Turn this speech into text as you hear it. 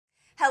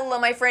Hello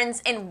my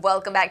friends and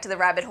welcome back to the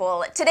rabbit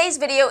hole. Today's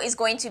video is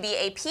going to be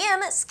a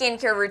PM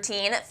skincare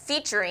routine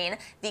featuring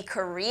the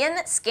Korean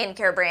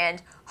skincare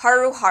brand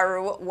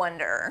Haruharu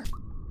Wonder.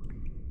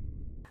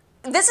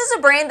 This is a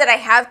brand that I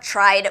have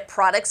tried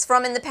products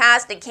from in the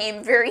past. It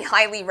came very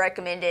highly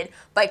recommended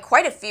by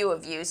quite a few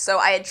of you. So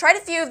I had tried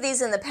a few of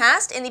these in the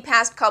past. In the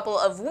past couple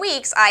of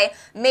weeks, I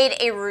made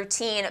a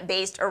routine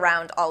based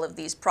around all of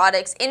these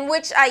products in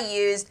which I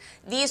used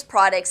these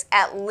products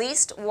at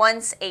least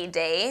once a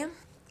day.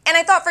 And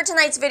I thought for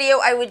tonight's video,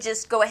 I would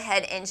just go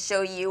ahead and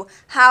show you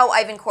how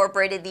I've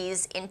incorporated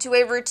these into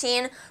a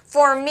routine.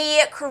 For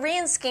me,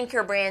 Korean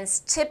skincare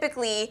brands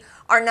typically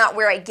are not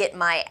where I get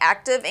my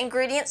active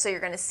ingredients, so you're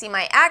going to see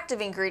my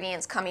active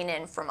ingredients coming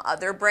in from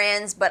other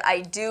brands, but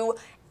I do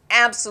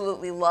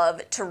absolutely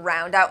love to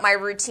round out my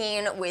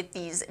routine with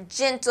these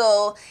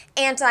gentle,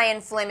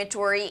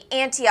 anti-inflammatory,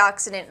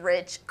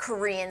 antioxidant-rich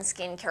Korean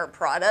skincare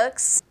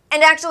products.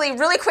 And actually,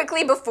 really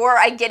quickly before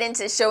I get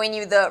into showing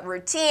you the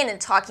routine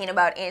and talking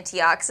about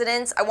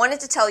antioxidants, I wanted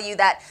to tell you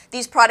that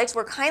these products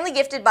were kindly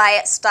gifted by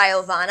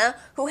Stylovana,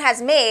 who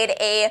has made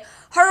a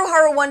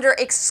Haruharu Wonder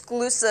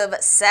exclusive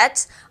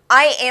set.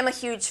 I am a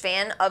huge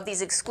fan of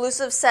these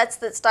exclusive sets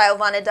that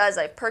Stylovana does.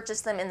 I've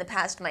purchased them in the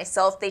past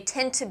myself. They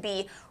tend to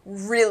be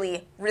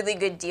really, really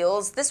good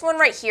deals. This one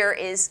right here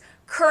is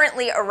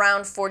currently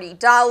around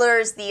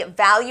 $40. The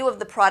value of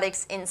the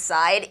products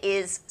inside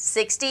is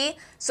 $60,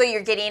 so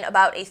you're getting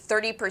about a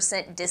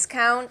 30%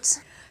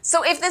 discount.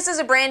 So if this is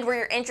a brand where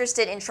you're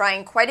interested in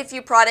trying quite a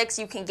few products,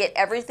 you can get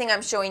everything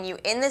I'm showing you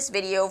in this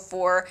video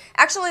for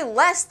actually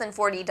less than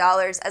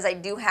 $40, as I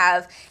do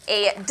have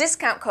a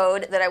discount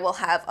code that I will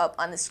have up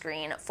on the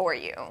screen for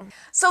you.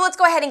 So let's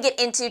go ahead and get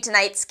into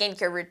tonight's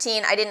skincare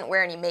routine. I didn't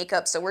wear any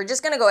makeup, so we're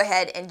just going to go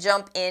ahead and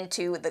jump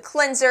into the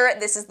cleanser.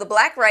 This is the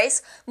Black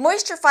Rice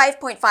Moisture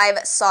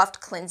 5.5 Soft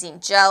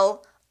Cleansing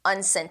Gel,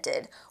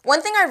 unscented.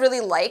 One thing I really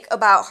like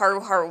about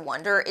Haruharu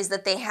Wonder is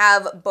that they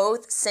have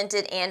both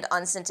scented and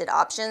unscented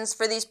options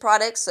for these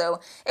products, so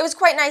it was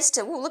quite nice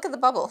to, ooh, look at the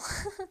bubble.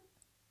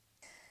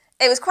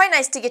 It was quite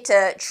nice to get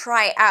to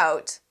try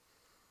out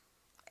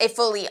a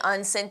fully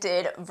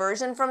unscented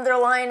version from their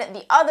line.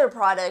 The other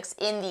products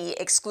in the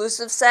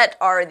exclusive set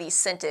are the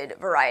scented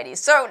varieties.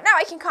 So now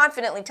I can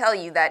confidently tell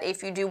you that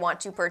if you do want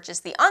to purchase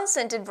the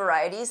unscented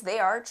varieties, they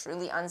are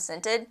truly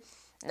unscented,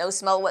 no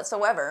smell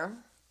whatsoever.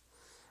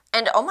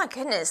 And oh my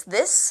goodness,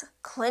 this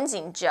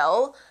cleansing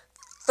gel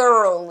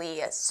thoroughly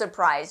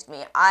surprised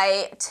me.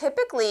 I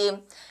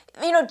typically,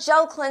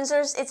 gel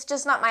cleansers, it's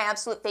just not my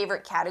absolute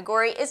favorite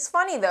category. It's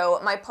funny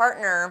though, my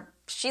partner,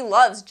 she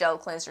loves gel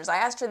cleansers. I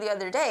asked her the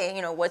other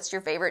day, what's your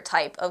favorite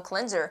type of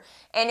cleanser?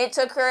 And it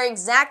took her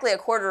exactly a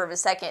quarter of a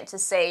second to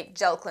say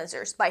gel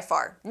cleansers, by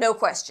far, no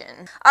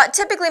question.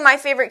 Typically my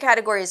favorite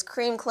category is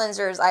cream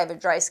cleansers. I have a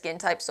dry skin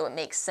type, so it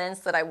makes sense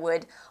that I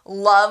would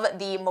love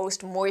the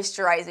most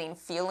moisturizing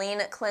feeling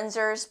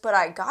cleansers, but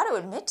I gotta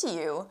admit to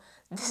you,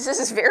 this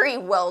is very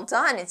well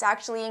done. It's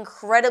actually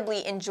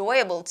incredibly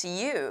enjoyable to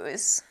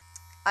use.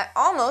 I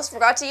almost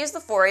forgot to use the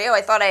Foreo.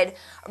 I thought I'd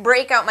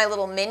break out my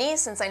little mini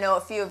since I know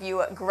a few of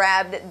you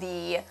grabbed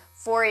the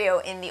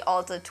Foreo in the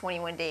Ulta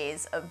 21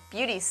 Days of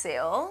Beauty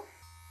sale.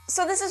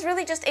 So this is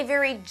really just a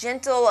very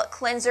gentle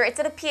cleanser. It's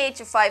at a pH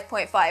of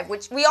 5.5,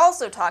 which we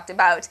also talked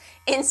about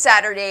in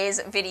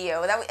Saturday's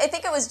video. I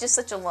think it was just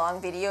such a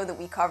long video that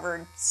we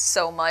covered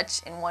so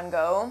much in one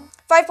go.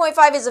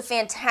 5.5 is a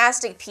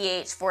fantastic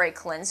pH for a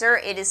cleanser.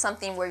 It is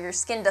something where your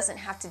skin doesn't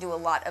have to do a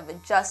lot of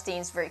adjusting.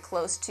 It's very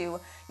close to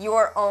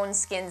your own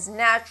skin's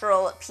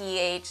natural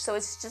pH, so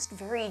it's just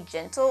very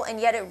gentle, and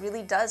yet it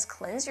really does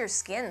cleanse your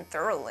skin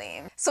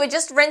thoroughly. So I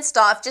just rinsed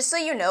off. Just so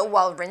you know,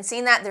 while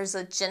rinsing that, there's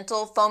a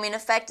gentle foaming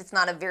effect. It's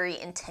not a very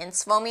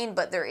intense foaming,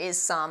 but there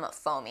is some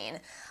foaming.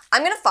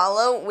 I'm going to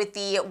follow with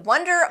the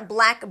Wonder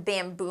Black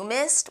Bamboo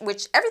Mist,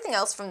 which everything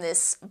else from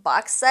this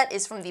box set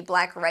is from the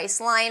Black Rice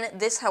line.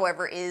 This,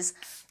 however, is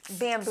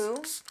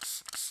bamboo.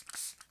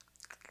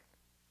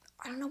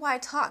 I don't know why I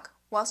talk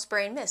while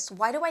spraying mist.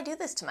 Why do I do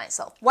this to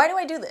myself? Why do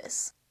I do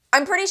this?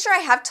 I'm pretty sure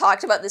I have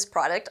talked about this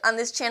product on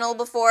this channel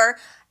before.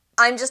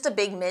 I'm just a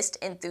big mist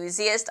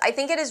enthusiast. I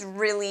think it is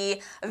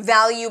really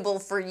valuable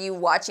for you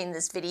watching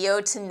this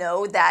video to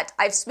know that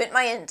I've spent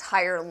my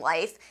entire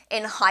life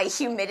in high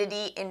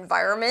humidity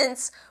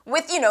environments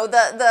with,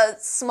 the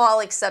small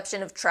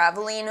exception of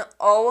traveling.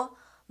 Oh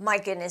my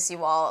goodness,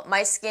 you all.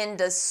 My skin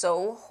does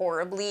so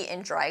horribly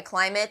in dry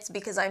climates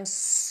because I'm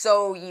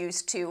so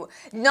used to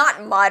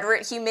not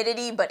moderate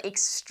humidity, but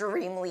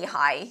extremely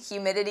high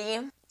humidity.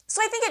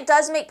 So I think it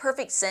does make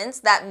perfect sense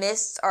that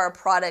mists are a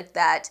product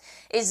that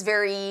is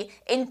very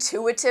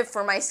intuitive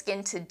for my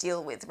skin to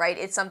deal with, right?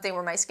 It's something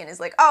where my skin is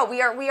like, oh,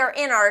 we are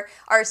in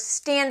our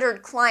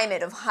standard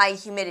climate of high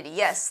humidity.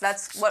 Yes,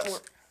 that's what we're...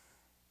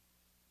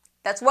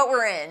 That's what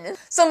we're in.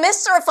 So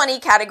mists are a funny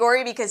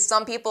category because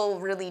some people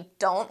really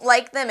don't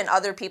like them and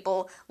other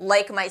people,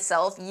 like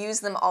myself,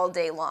 use them all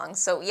day long.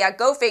 So yeah,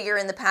 go figure,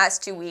 in the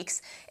past 2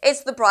 weeks,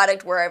 it's the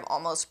product where I've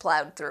almost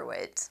plowed through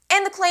it.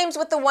 And the claims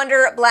with the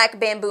Wonder Black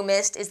Bamboo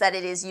Mist is that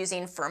it is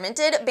using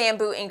fermented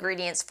bamboo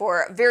ingredients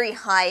for very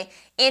high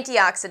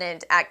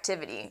antioxidant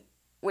activity,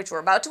 which we're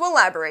about to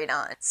elaborate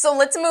on. So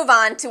let's move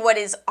on to what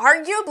is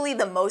arguably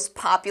the most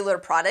popular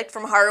product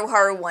from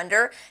Haruharu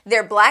Wonder,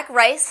 their Black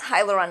Rice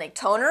Hyaluronic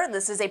Toner.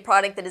 This is a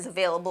product that is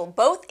available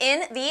both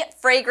in the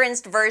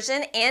fragranced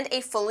version and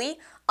a fully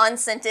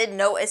unscented,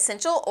 no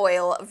essential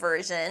oil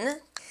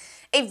version.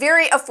 A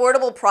very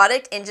affordable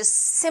product and just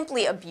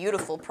simply a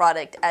beautiful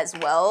product as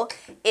well.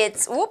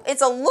 It's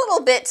a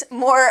little bit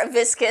more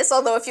viscous,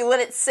 although if you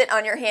let it sit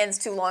on your hands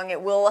too long, it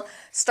will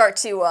start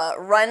to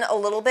run a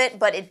little bit,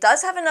 but it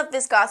does have enough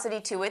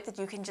viscosity to it that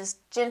you can just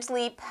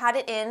gently pat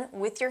it in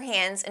with your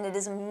hands and it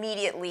is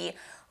immediately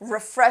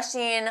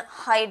refreshing,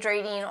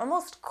 hydrating,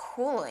 almost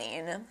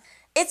cooling.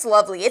 It's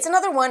lovely. It's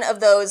another one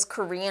of those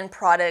Korean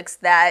products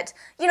that,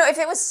 you know, if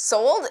it was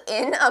sold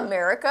in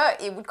America,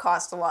 it would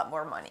cost a lot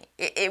more money.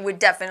 It would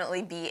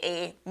definitely be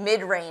a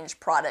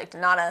mid-range product,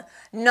 not a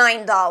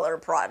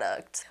 $9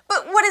 product.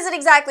 But what is it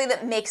exactly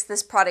that makes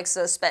this product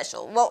so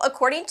special? Well,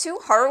 according to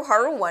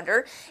Haruharu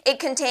Wonder, it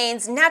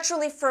contains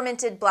naturally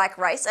fermented black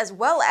rice as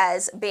well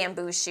as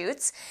bamboo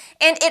shoots,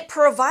 and it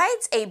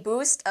provides a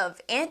boost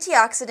of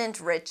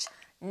antioxidant-rich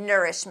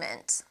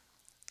nourishment.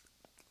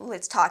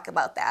 Let's talk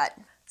about that.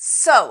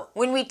 So,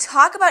 when we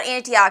talk about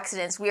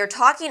antioxidants, we are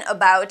talking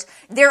about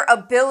their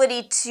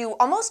ability to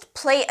almost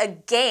play a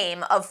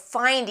game of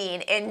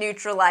finding and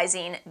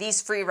neutralizing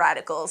these free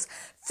radicals.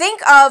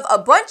 Think of a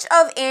bunch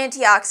of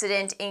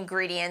antioxidant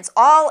ingredients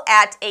all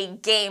at a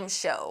game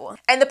show.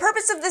 And the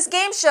purpose of this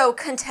game show,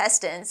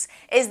 contestants,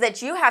 is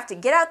that you have to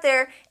get out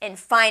there and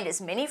find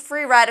as many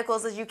free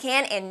radicals as you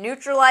can and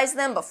neutralize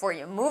them before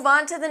you move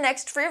on to the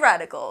next free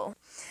radical.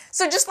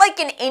 So just like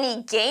in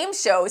any game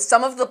show,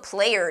 some of the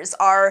players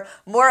are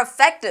more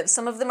effective,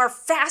 some of them are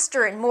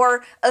faster and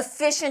more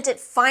efficient at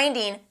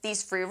finding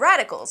these free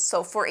radicals.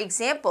 So for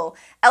example,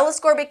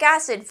 L-ascorbic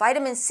acid,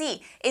 vitamin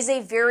C, is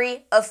a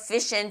very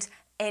efficient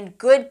and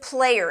good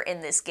player in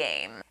this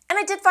game. And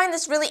I did find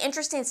this really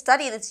interesting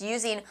study that's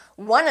using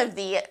one of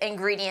the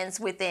ingredients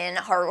within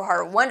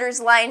Haruharu Wonder's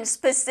line,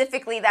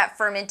 specifically that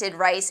fermented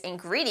rice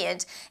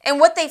ingredient. And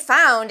what they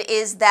found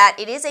is that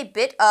it is a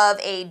bit of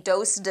a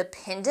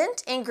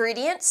dose-dependent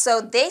ingredient.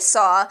 So they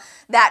saw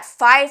that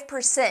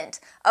 5%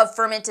 of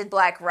fermented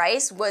black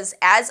rice was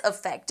as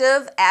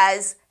effective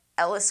as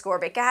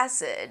L-ascorbic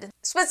acid,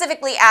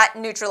 specifically at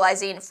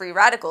neutralizing free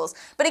radicals.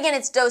 But again,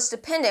 it's dose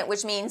dependent,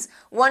 which means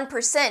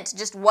 1%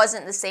 just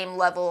wasn't the same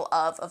level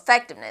of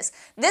effectiveness.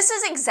 This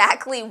is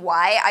exactly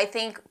why I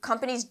think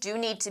companies do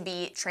need to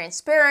be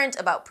transparent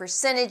about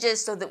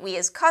percentages so that we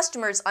as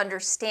customers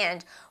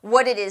understand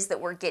what it is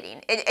that we're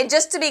getting. And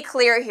just to be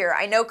clear here,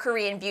 I know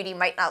Korean beauty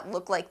might not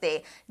look like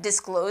they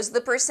disclose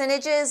the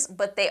percentages,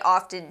 but they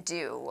often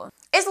do.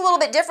 It's a little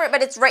bit different,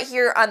 but it's right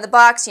here on the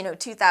box,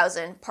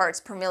 2,000 parts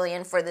per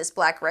million for this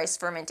black rice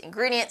ferment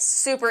ingredient.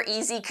 Super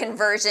easy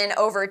conversion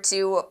over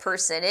to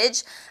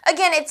percentage.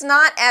 Again, it's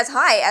not as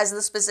high as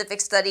the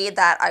specific study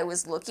that I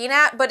was looking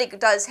at, but it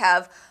does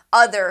have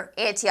other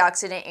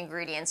antioxidant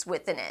ingredients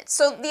within it.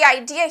 So the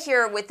idea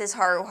here with this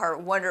Haruharu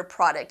Wonder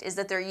product is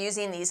that they're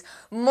using these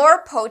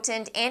more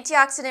potent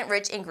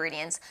antioxidant-rich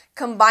ingredients,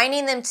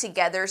 combining them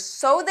together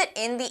so that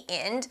in the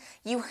end,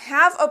 you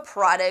have a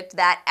product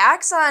that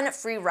acts on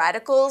free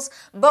radicals,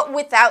 but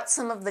without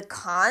some of the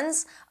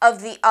cons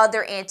of the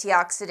other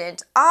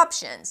antioxidant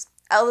options.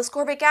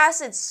 L-ascorbic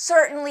acid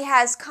certainly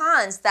has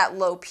cons, that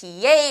low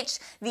pH,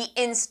 the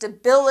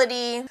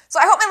instability.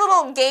 So I hope my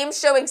little game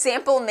show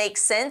example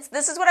makes sense.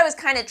 This is what I was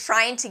kind of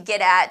trying to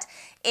get at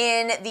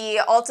in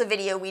the Ulta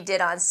video we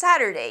did on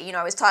Saturday.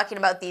 I was talking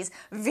about these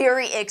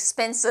very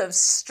expensive,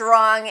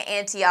 strong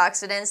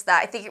antioxidants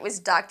that I think it was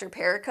Dr.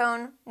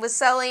 Perricone was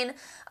selling.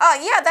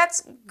 Yeah,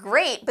 that's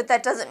great, but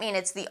that doesn't mean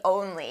it's the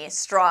only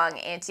strong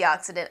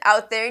antioxidant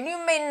out there, and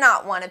you may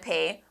not want to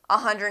pay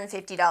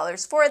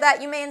 $150 for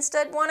that. You may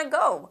instead want to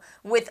go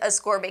with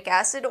ascorbic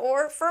acid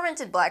or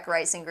fermented black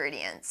rice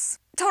ingredients.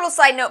 Total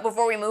side note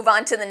before we move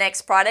on to the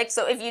next product.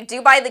 So if you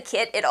do buy the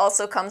kit, it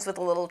also comes with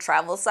a little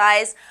travel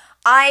size.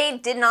 I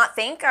did not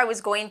think I was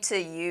going to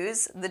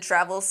use the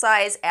travel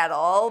size at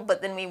all,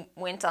 but then we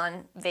went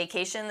on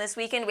vacation this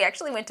weekend. We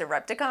actually went to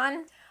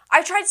Repticon.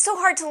 I tried so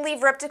hard to leave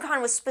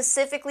Repticon with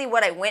specifically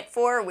what I went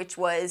for, which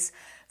was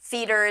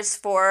feeders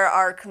for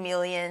our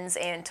chameleons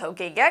and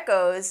tokay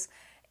geckos,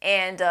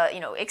 and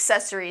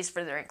accessories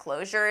for their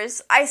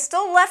enclosures. I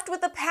still left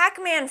with a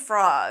Pac-Man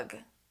frog.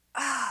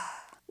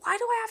 Why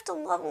do I have to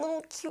love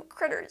little cute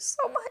critters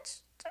so much?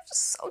 They're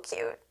just so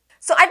cute.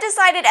 So I've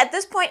decided at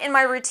this point in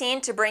my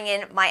routine to bring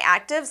in my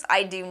actives.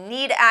 I do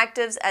need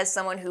actives as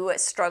someone who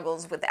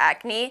struggles with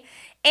acne.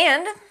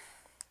 And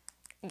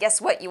guess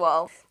what, you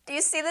all? Do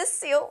you see this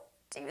seal?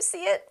 Do you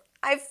see it?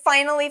 I've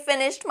finally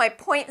finished my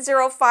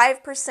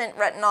 0.05%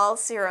 retinol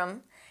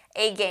serum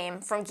A-Game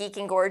from Geek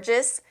and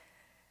Gorgeous.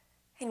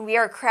 And we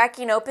are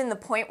cracking open the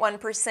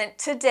 0.1%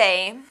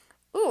 today.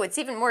 Ooh, it's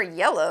even more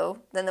yellow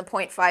than the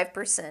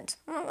 0.5%.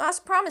 That's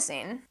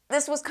promising.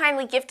 This was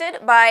kindly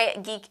gifted by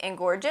Geek and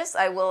Gorgeous.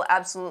 I will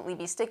absolutely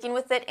be sticking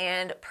with it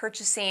and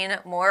purchasing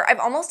more. I've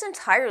almost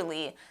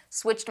entirely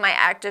switched my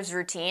actives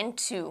routine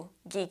to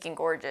Geek and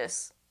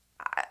Gorgeous.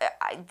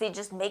 They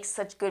just make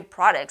such good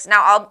products.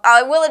 Now,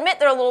 I will admit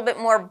they're a little bit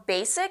more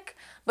basic,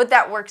 but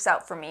that works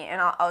out for me,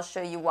 and I'll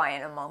show you why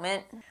in a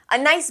moment. A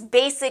nice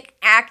basic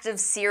active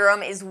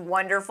serum is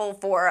wonderful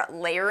for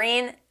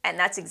layering, and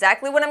that's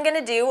exactly what I'm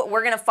gonna do.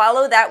 We're gonna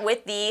follow that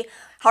with the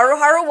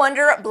Haruharu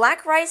Wonder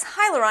Black Rice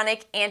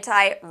Hyaluronic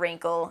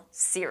Anti-Wrinkle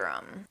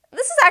Serum.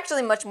 This is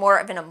actually much more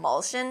of an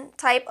emulsion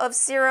type of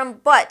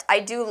serum, but I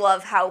do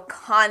love how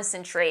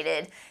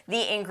concentrated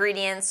the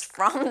ingredients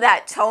from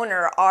that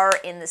toner are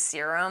in the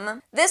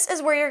serum. This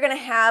is where you're gonna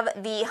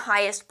have the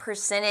highest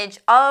percentage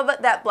of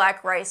that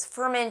black rice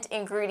ferment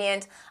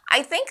ingredient.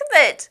 I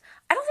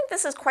don't think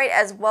this is quite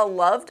as well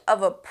loved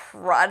of a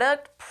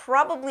product,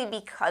 probably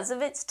because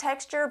of its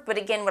texture, but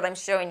again, what I'm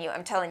showing you,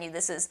 I'm telling you,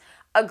 this is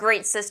a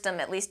great system,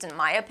 at least in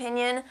my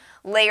opinion.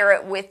 Layer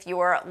it with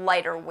your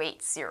lighter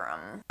weight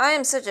serum. I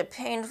am such a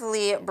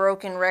painfully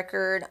broken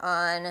record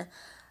on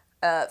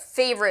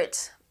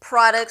favorite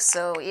products,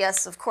 so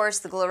yes, of course,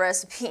 the Glow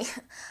Recipe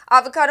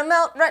Avocado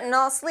Melt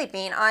Retinol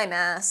Sleeping Eye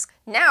Mask,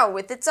 now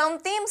with its own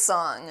theme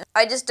song.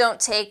 I just don't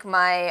take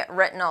my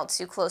retinol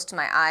too close to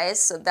my eyes,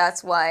 so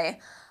that's why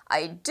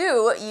I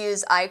do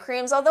use eye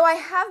creams, although I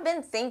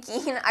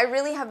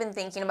really have been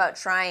thinking about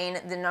trying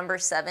the number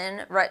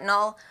 7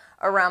 retinol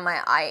around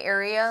my eye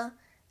area.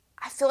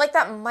 I feel like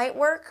that might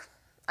work.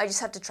 I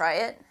just have to try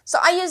it. So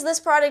I use this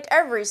product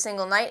every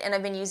single night, and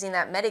I've been using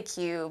that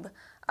Medicube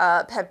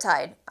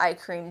peptide eye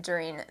cream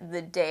during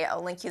the day.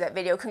 I'll link you that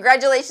video.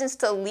 Congratulations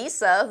to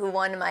Lisa, who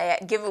won my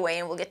giveaway,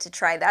 and we'll get to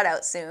try that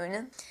out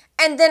soon.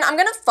 And then I'm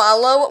gonna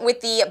follow with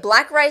the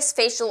Black Rice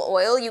Facial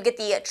Oil. You get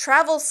the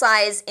travel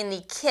size in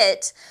the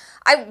kit.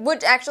 I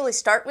would actually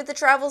start with the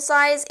travel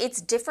size.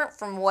 It's different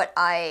from what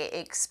I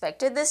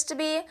expected this to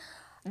be.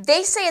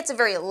 They say it's a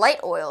very light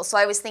oil, so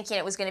I was thinking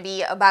it was going to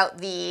be about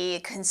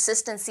the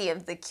consistency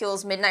of the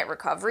Kiehl's Midnight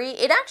Recovery.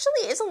 It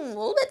actually is a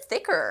little bit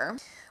thicker,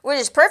 which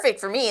is perfect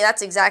for me.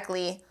 That's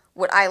exactly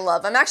what I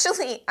love. I'm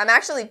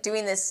actually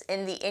doing this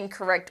in the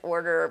incorrect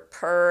order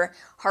per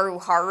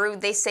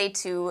Haruharu. They say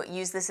to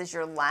use this as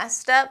your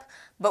last step,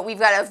 but we've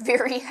got a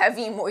very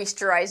heavy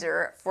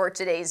moisturizer for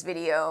today's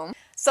video.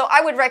 So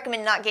I would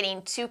recommend not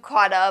getting too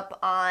caught up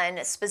on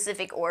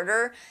specific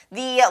order.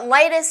 The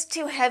lightest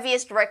to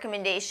heaviest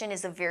recommendation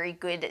is a very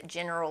good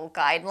general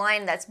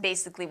guideline. That's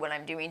basically what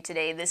I'm doing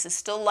today. This is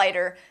still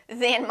lighter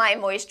than my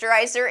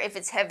moisturizer. If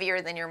it's heavier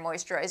than your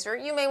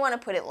moisturizer, you may want to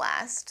put it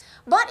last.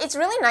 But it's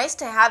really nice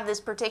to have this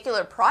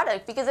particular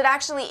product because it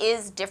actually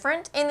is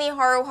different in the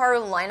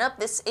Haruharu lineup.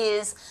 This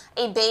is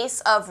a base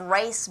of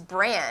rice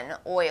bran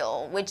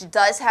oil, which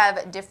does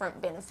have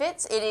different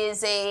benefits. It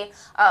is a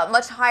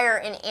much higher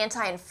in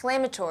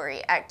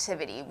anti-inflammatory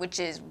activity, which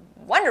is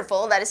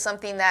wonderful. That is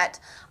something that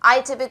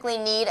I typically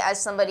need as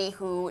somebody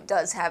who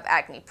does have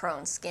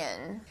acne-prone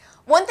skin.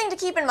 One thing to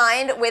keep in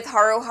mind with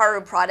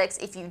Haruharu products,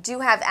 if you do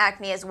have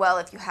acne as well,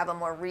 if you have a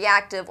more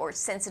reactive or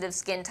sensitive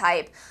skin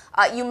type,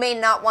 you may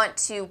not want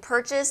to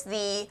purchase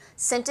the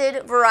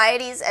scented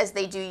varieties as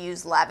they do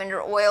use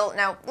lavender oil.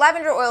 Now,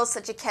 lavender oil is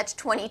such a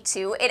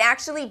catch-22. It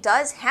actually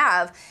does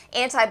have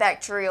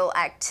antibacterial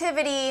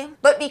activity,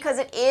 but because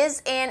it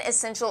is an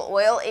essential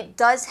oil, it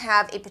does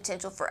have a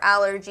potential for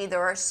allergy.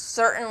 There are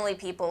certainly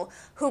people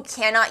who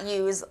cannot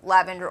use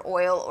lavender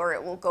oil or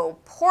it will go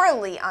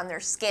poorly on their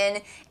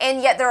skin,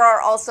 and yet there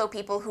are also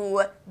people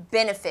who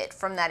benefit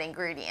from that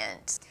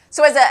ingredient.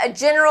 So as a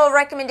general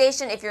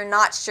recommendation, if you're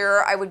not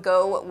sure, I would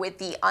go with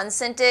the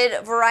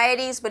unscented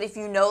varieties, but if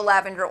you know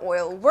lavender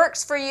oil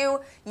works for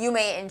you, you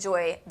may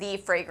enjoy the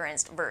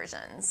fragranced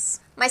versions.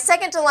 My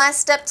second to last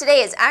step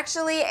today is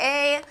actually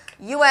a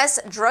US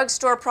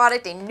drugstore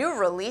product, a new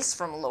release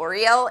from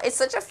L'Oreal. It's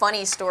such a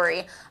funny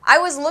story. I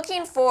was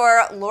looking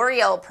for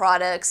L'Oreal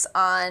products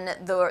on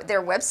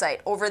their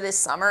website over this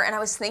summer, and I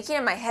was thinking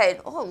in my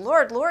head, oh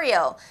Lord,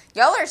 L'Oreal,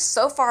 y'all are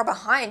so far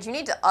behind, you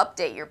need to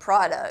update your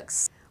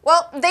products.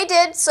 Well, they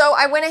did, so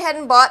I went ahead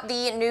and bought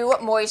the new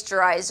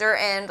moisturizer,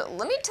 and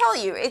let me tell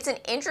you, it's an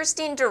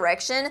interesting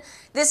direction.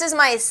 This is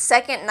my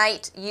second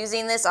night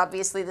using this.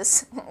 Obviously,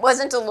 this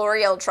wasn't a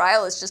L'Oreal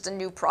trial, it's just a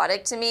new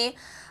product to me.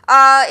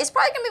 It's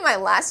probably gonna be my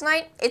last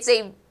night. It's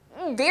a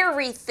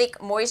very thick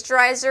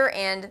moisturizer,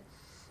 and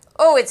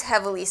oh, it's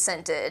heavily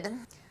scented.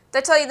 Did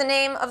I tell you the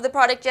name of the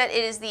product yet?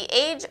 It is the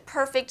Age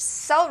Perfect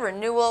Cell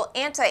Renewal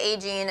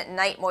Anti-Aging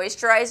Night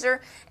Moisturizer.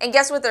 And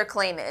guess what their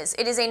claim is?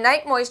 It is a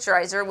night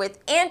moisturizer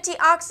with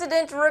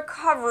antioxidant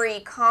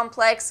recovery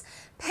complex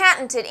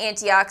patented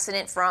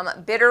antioxidant from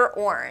bitter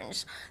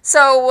orange.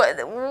 So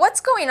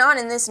what's going on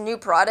in this new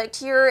product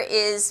here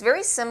is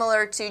very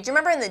similar to, do you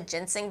remember in the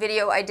ginseng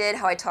video I did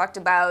how I talked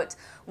about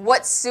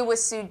what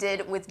Suwasu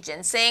did with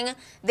ginseng?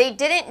 They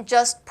didn't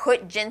just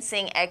put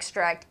ginseng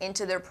extract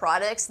into their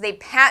products, they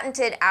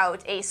patented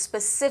out a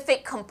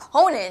specific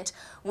component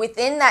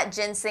within that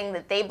ginseng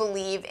that they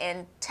believe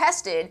and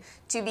tested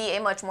to be a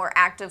much more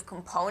active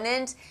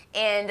component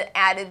and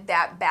added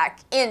that back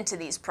into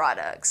these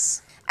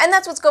products. And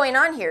that's what's going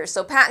on here.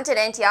 So patented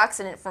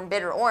antioxidant from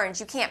bitter orange,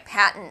 you can't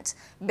patent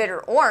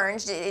bitter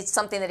orange, it's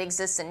something that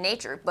exists in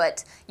nature,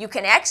 but you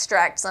can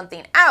extract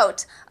something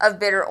out of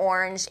bitter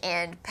orange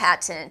and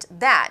patent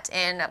that.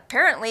 And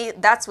apparently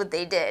that's what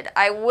they did.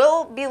 I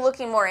will be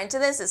looking more into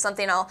this. It's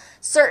something I'll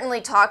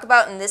certainly talk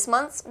about in this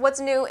month's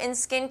What's New in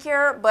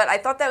Skincare, but I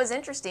thought that was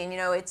interesting. You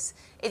know, it's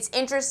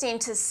interesting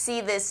to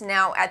see this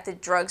now at the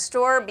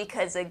drugstore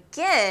because,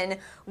 again,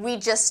 we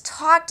just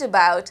talked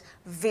about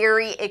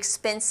very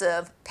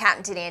expensive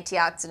patented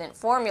antioxidant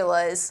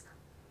formulas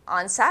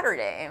on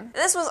Saturday.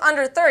 This was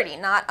under 30,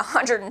 not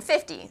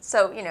 150.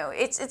 So, you know,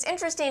 it's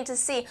interesting to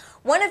see.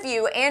 One of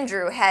you,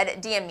 Andrew,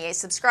 had DM'd me, a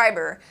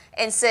subscriber,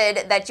 and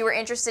said that you were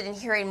interested in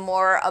hearing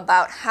more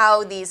about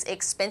how these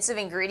expensive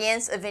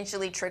ingredients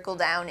eventually trickle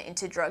down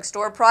into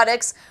drugstore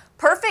products.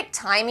 Perfect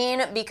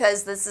timing,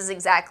 because this is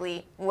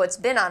exactly what's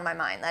been on my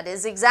mind. That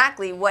is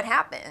exactly what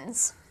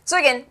happens. So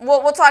again,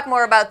 we'll talk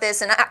more about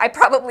this, and I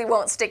probably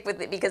won't stick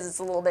with it because it's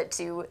a little bit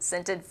too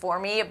scented for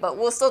me, but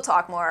we'll still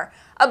talk more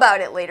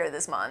about it later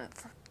this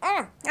month.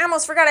 I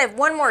almost forgot I have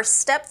one more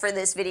step for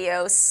this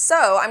video,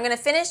 so I'm going to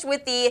finish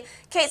with the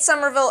Kate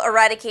Somerville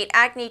Eradicate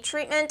Acne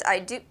Treatment. I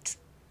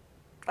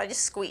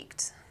just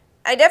squeaked.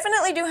 I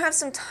definitely do have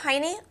some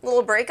tiny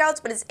little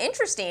breakouts, but it's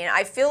interesting.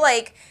 I feel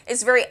like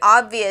it's very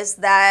obvious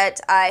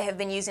that I have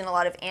been using a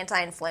lot of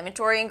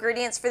anti-inflammatory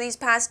ingredients for these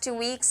past 2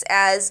 weeks,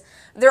 as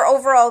they're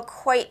overall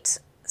quite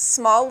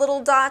small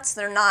little dots.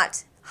 They're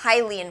not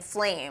highly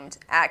inflamed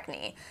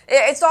acne.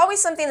 It's always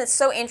something that's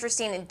so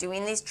interesting in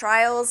doing these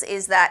trials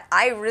is that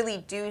I really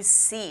do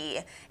see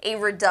a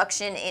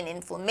reduction in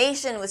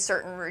inflammation with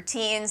certain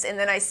routines, and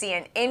then I see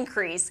an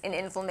increase in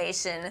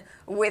inflammation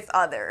with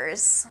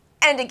others.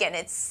 And again,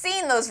 it's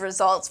seeing those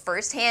results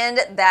firsthand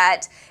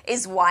that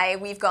is why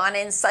we've gone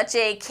in such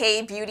a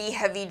K-beauty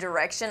heavy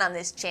direction on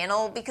this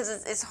channel, because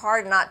it's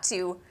hard not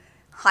to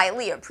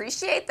highly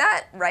appreciate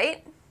that,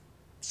 right?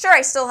 Sure,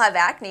 I still have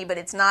acne, but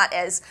it's not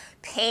as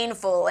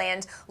painful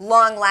and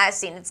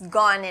long-lasting. It's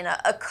gone in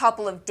a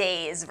couple of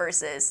days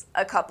versus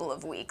a couple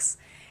of weeks.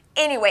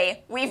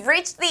 Anyway, we've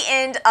reached the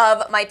end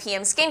of my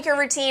PM skincare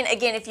routine.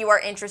 Again, if you are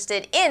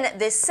interested in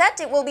this set,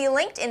 it will be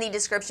linked in the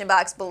description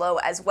box below,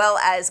 as well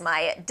as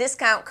my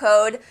discount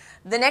code.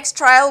 The next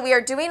trial we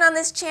are doing on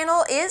this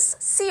channel is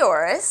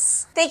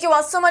Seoris. Thank you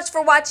all so much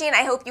for watching.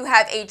 I hope you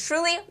have a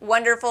truly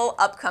wonderful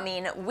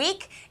upcoming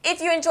week. If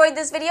you enjoyed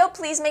this video,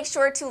 please make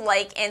sure to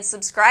like and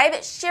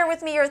subscribe. Share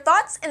with me your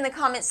thoughts in the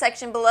comment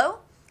section below,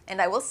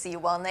 and I will see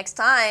you all next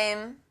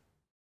time.